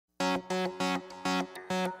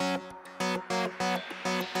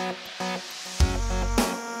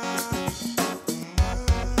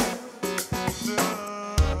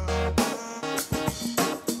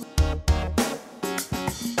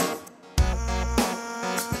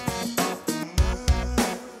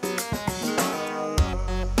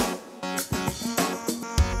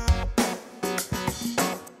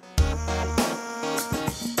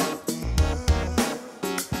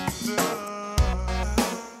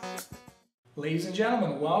Ladies and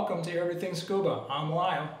gentlemen, welcome to Everything Scuba. I'm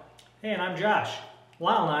Lyle. Hey, and I'm Josh.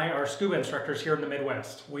 Lyle and I are scuba instructors here in the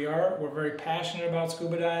Midwest. We're very passionate about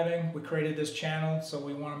scuba diving. We created this channel so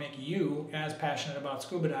we want to make you as passionate about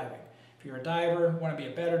scuba diving. If you're a diver, want to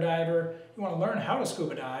be a better diver, you want to learn how to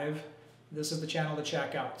scuba dive, this is the channel to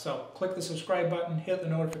check out. So click the subscribe button, hit the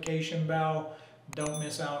notification bell, don't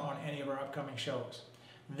miss out on any of our upcoming shows.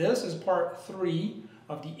 This is part 3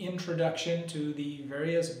 of the introduction to the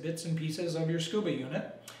various bits and pieces of your scuba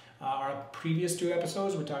unit. Our previous 2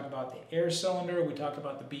 episodes, we talked about the air cylinder, we talked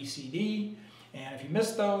about the BCD, and if you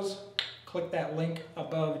missed those, click that link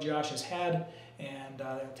above Josh's head and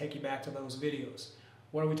it'll take you back to those videos.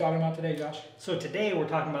 What are we talking about today, Josh? So today we're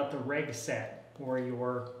talking about the reg set, or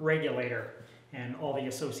your regulator, and all the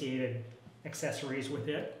associated accessories with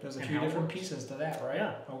it. There's a few different pieces to that, right?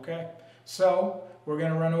 Yeah. Okay. So we're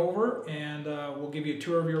going to run over and we'll give you a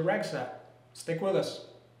tour of your reg set. Stick with us.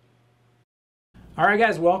 Alright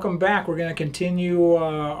guys, welcome back. We're going to continue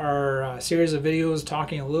our series of videos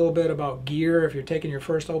talking a little bit about gear. If you're taking your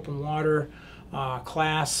first open water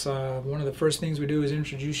class, one of the first things we do is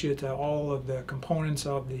introduce you to all of the components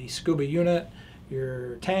of the scuba unit,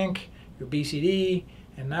 your tank, your BCD,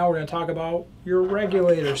 and now we're going to talk about your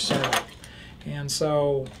regulator setup. And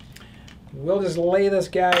so we'll just lay this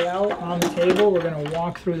guy out on the table. We're going to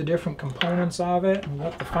walk through the different components of it and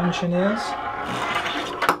what the function is.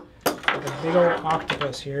 Like a big old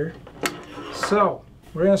octopus here. So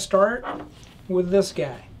we're going to start with this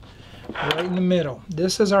guy right in the middle.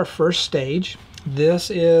 This is our first stage.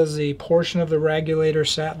 This is the portion of the regulator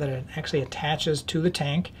set that it actually attaches to the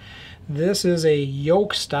tank. This is a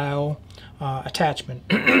yoke style attachment.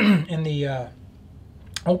 In the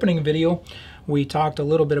opening video we talked a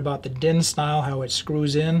little bit about the DIN style, how it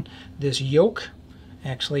screws in. This yoke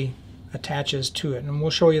actually attaches to it, and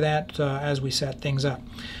we'll show you that as we set things up.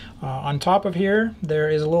 On top of here there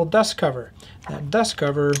is a little dust cover. That dust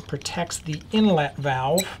cover protects the inlet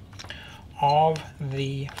valve of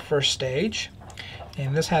the first stage,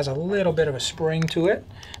 and this has a little bit of a spring to it,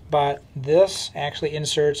 but this actually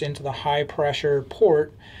inserts into the high pressure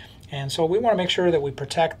port. And so we want to make sure that we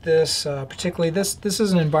protect this, particularly this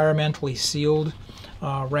is an environmentally sealed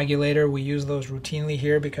regulator. We use those routinely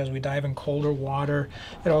here because we dive in colder water.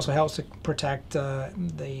 It also helps to protect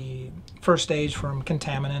the first stage from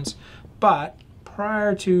contaminants. But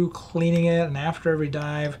prior to cleaning it and after every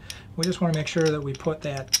dive, we just want to make sure that we put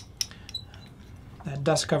that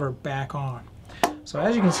dust cover back on. So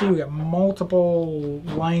as you can see, we got multiple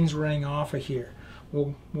lines running off of here.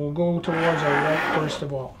 We'll go towards our right first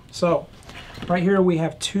of all. So right here we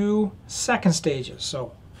have 2 second stages.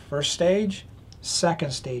 So first stage,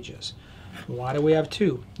 second stages. Why do we have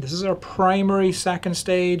 2? This is our primary second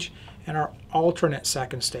stage and our alternate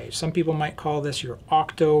second stage. Some people might call this your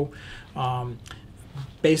octo.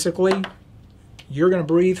 Basically, you're going to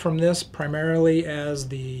breathe from this primarily as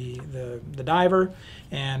the diver,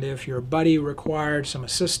 and if your buddy required some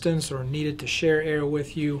assistance or needed to share air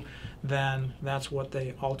with you, then that's what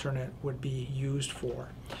the alternate would be used for.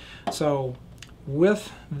 So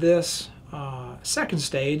with this second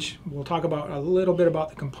stage, we'll talk about a little bit about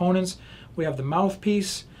the components. We have the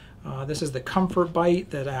mouthpiece. This is the comfort bite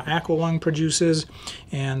that Aqualung produces,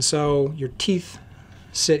 and so your teeth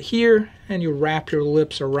sit here and you wrap your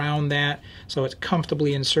lips around that so it's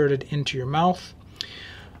comfortably inserted into your mouth.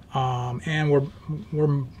 And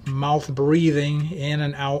we're mouth breathing in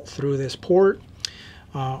and out through this port.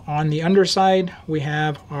 On the underside we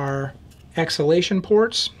have our exhalation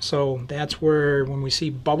ports, so that's where when we see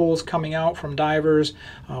bubbles coming out from divers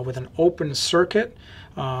with an open circuit,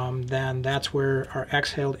 then that's where our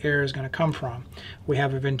exhaled air is going to come from. We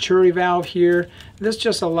have a Venturi valve here. This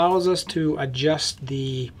just allows us to adjust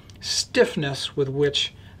the stiffness with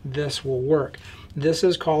which this will work. This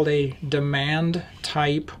is called a demand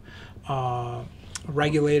type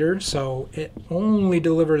regulator, so it only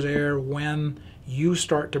delivers air when you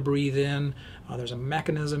start to breathe in. There's a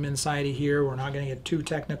mechanism inside of here, we're not going to get too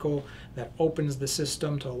technical, that opens the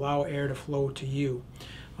system to allow air to flow to you.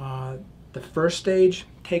 The first stage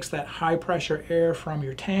takes that high pressure air from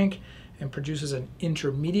your tank and produces an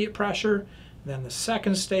intermediate pressure. Then the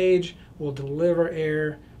second stage will deliver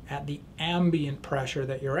air at the ambient pressure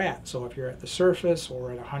that you're at. So if you're at the surface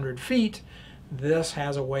or at 100 feet, this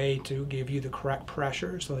has a way to give you the correct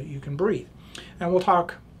pressure so that you can breathe. And we'll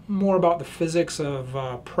talk more about the physics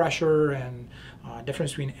of pressure and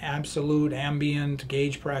difference between absolute, ambient,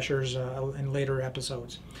 gauge pressures in later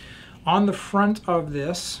episodes. On the front of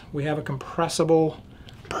this we have a compressible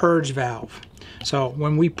purge valve. So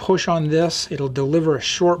when we push on this, it'll deliver a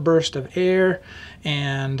short burst of air,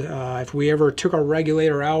 and if we ever took our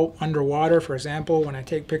regulator out underwater, for example, when I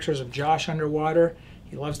take pictures of Josh underwater,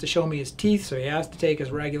 he loves to show me his teeth, so he has to take his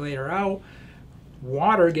regulator out.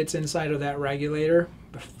 Water gets inside of that regulator.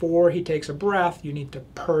 Before he takes a breath, you need to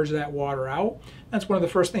purge that water out. That's one of the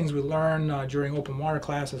first things we learn during open water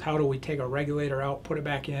class, is how do we take a regulator out, put it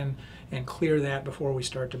back in, and clear that before we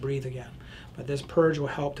start to breathe again. But this purge will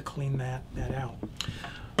help to clean that out.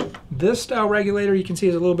 This style regulator, you can see,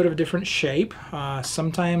 is a little bit of a different shape.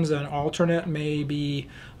 Sometimes an alternate may be,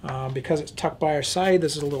 because it's tucked by our side,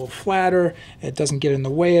 this is a little flatter. It doesn't get in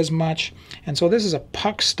the way as much. And so this is a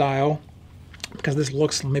puck style, because this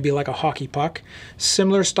looks maybe like a hockey puck.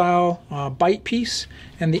 Similar style bite piece,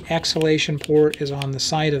 and the exhalation port is on the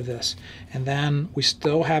side of this. And then we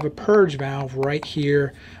still have a purge valve right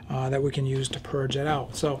here that we can use to purge it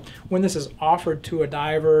out. So when this is offered to a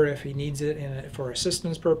diver, if he needs it for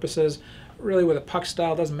assistance purposes, really with a puck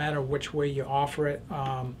style, it doesn't matter which way you offer it,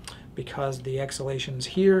 because the exhalation's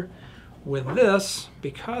here. With this,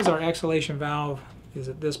 because our exhalation valve is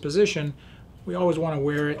at this position, we always want to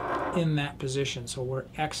wear it in that position, so we're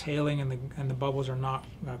exhaling and the bubbles are not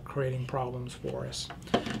creating problems for us.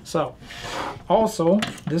 So also,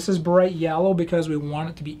 this is bright yellow because we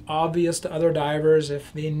want it to be obvious to other divers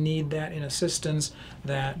if they need that in assistance,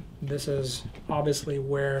 that this is obviously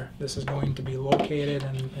where this is going to be located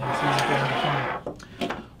and it's easy for them to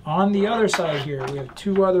find. On the other side here, we have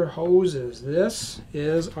two other hoses. This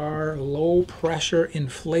is our low pressure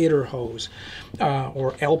inflator hose,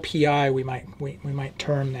 or LPI we might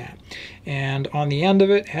term that. And on the end of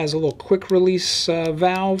it has a little quick release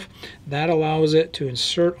valve that allows it to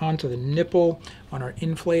insert onto the nipple on our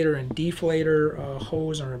inflator and deflator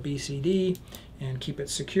hose on our BCD and keep it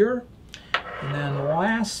secure. And then the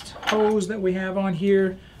last hose that we have on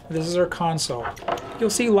here, this is our console. You'll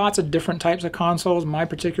see lots of different types of consoles. My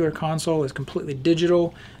particular console is completely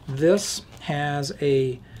digital. This has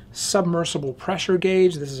a submersible pressure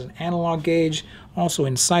gauge. This is an analog gauge. Also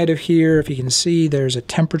inside of here, if you can see, there's a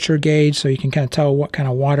temperature gauge, so you can kind of tell what kind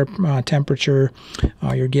of water temperature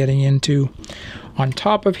you're getting into. On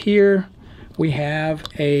top of here, we have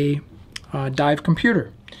a dive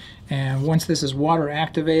computer. And once this is water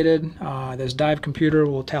activated, this dive computer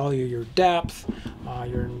will tell you your depth,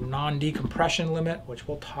 your non-decompression limit, which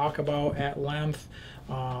we'll talk about at length,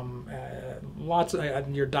 lots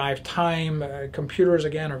of your dive time. Computers,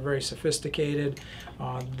 again, are very sophisticated.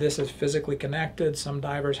 This is physically connected. Some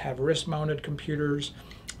divers have wrist-mounted computers.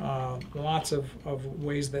 Lots of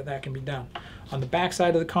ways that can be done. On the back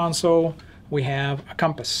side of the console, we have a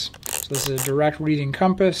compass. So this is a direct reading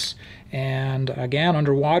compass, and again,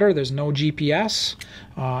 underwater there's no GPS,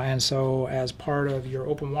 and so as part of your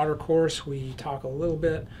open water course, we talk a little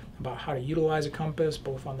bit about how to utilize a compass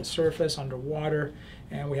both on the surface, underwater,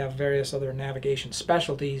 and we have various other navigation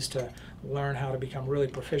specialties to learn how to become really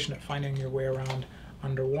proficient at finding your way around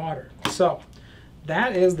underwater. So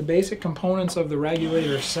that is the basic components of the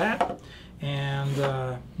regulator set.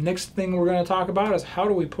 And next thing we're going to talk about is how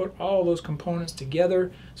do we put all those components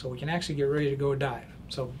together so we can actually get ready to go dive.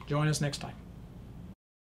 So join us next time.